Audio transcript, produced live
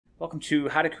Welcome to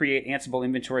how to create Ansible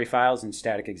inventory files and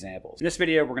static examples. In this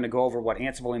video, we're going to go over what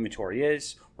Ansible inventory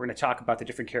is. We're going to talk about the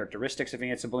different characteristics of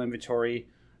Ansible inventory,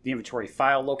 the inventory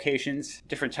file locations,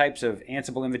 different types of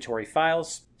Ansible inventory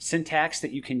files, syntax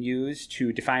that you can use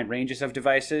to define ranges of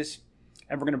devices,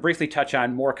 and we're going to briefly touch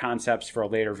on more concepts for a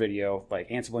later video like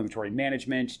Ansible inventory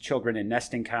management, children and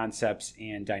nesting concepts,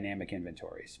 and dynamic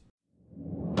inventories.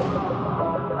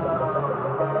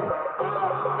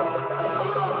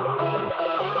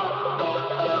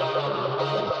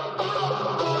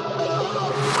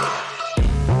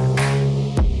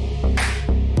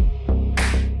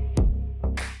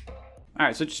 All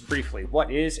right, so just briefly,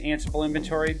 what is Ansible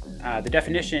inventory? The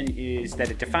definition is that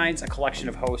it defines a collection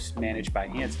of hosts managed by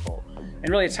Ansible. And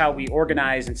really it's how we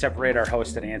organize and separate our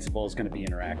hosts that Ansible is going to be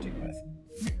interacting with.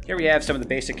 Here we have some of the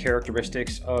basic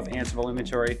characteristics of Ansible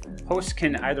inventory. Hosts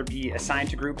can either be assigned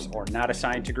to groups or not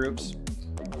assigned to groups.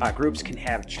 Groups can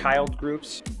have child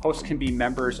groups. Hosts can be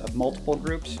members of multiple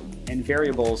groups. And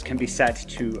variables can be set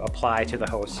to apply to the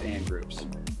hosts and groups.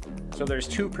 So there's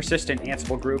two persistent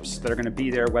Ansible groups that are going to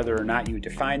be there whether or not you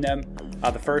define them.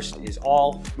 The first is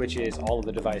all, which is all of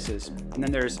the devices. And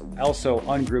then there's also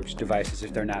ungrouped devices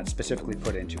if they're not specifically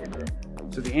put into a group.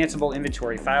 So the Ansible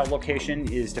inventory file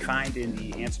location is defined in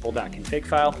the ansible.config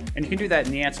file. And you can do that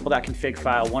in the ansible.config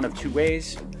file one of two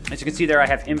ways. As you can see there, I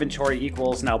have inventory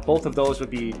equals. Now both of those would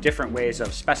be different ways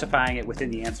of specifying it within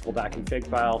the ansible.config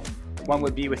file. One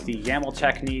would be with the YAML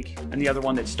technique, and the other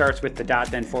one that starts with the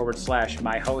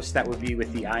 /myhost, that would be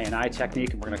with the INI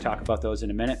technique, and we're going to talk about those in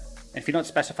a minute. And if you don't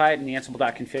specify it in the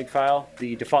ansible.config file,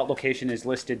 the default location is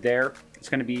listed there. It's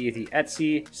going to be the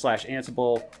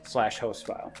etc/ansible/host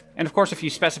file. And of course, if you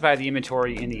specify the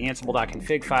inventory in the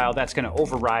ansible.config file, that's going to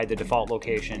override the default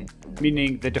location,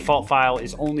 meaning the default file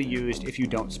is only used if you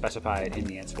don't specify it in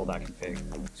the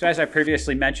ansible.config. So as I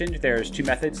previously mentioned, there's two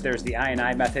methods. There's the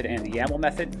INI method and the YAML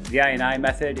method. The INI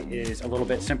method is a little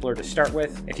bit simpler to start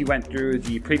with. If you went through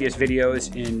the previous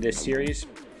videos in this series,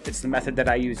 it's the method that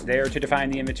I use there to define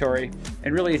the inventory.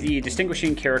 And really the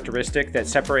distinguishing characteristic that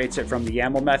separates it from the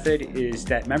YAML method is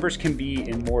that members can be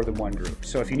in more than one group.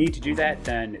 So if you need to do that,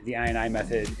 then the INI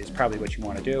method is probably what you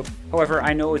want to do. However,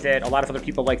 I know that a lot of other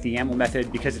people like the YAML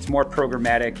method because it's more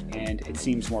programmatic and it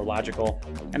seems more logical.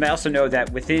 And I also know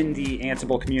that within the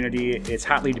Ansible community, it's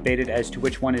hotly debated as to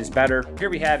which one is better.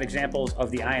 Here we have examples of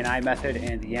the INI method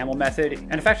and the YAML method.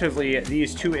 And effectively,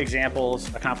 these two examples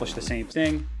accomplish the same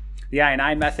thing. The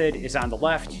INI method is on the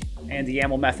left, and the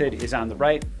YAML method is on the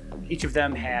right. Each of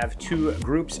them have two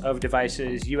groups of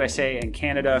devices, USA and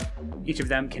Canada. Each of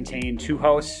them contain two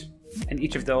hosts, and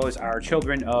each of those are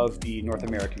children of the North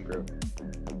American group.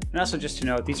 And also just to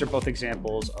note, these are both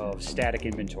examples of static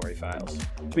inventory files,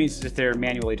 which means that they're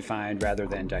manually defined rather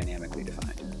than dynamically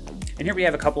defined. And here we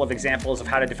have a couple of examples of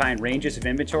how to define ranges of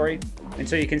inventory. And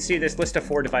so you can see this list of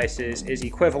 4 devices is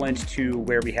equivalent to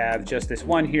where we have just this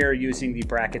one here using the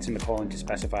brackets and the colon to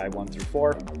specify 1 through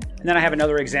 4. And then I have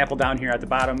another example down here at the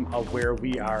bottom of where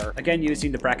we are again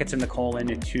using the brackets and the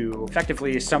colon to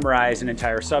effectively summarize an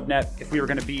entire subnet. If we were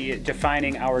going to be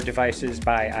defining our devices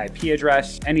by IP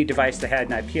address, any device that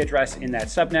had an IP address in that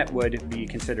subnet would be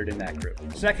considered in that group.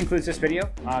 So that concludes this video.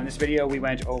 In this video, we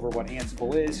went over what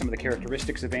Ansible is, some of the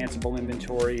characteristics of Ansible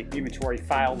inventory, the inventory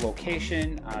file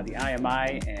location, the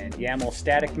IMI and YAML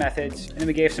static methods, and then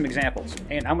we gave some examples.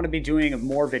 And I'm going to be doing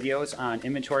more videos on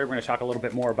inventory. We're going to talk a little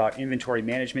bit more about inventory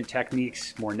management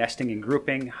techniques, more nesting and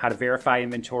grouping, how to verify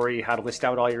inventory, how to list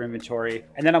out all your inventory.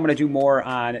 And then I'm going to do more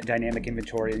on dynamic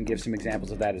inventory and give some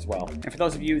examples of that as well. And for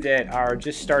those of you that are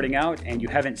just starting out and you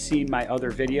haven't seen my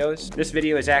other videos, this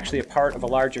video is actually a part of a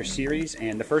larger series.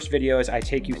 And the first video is I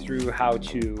take you through how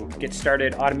to get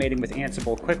started automating with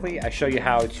Ansible quickly. I show you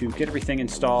how to get everything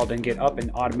installed and get up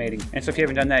and automating. And so if you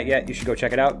haven't done that yet, you should go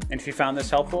check it out. And if you found this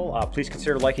helpful, please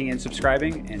consider liking and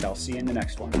subscribing, and I'll see you in the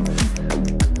next one.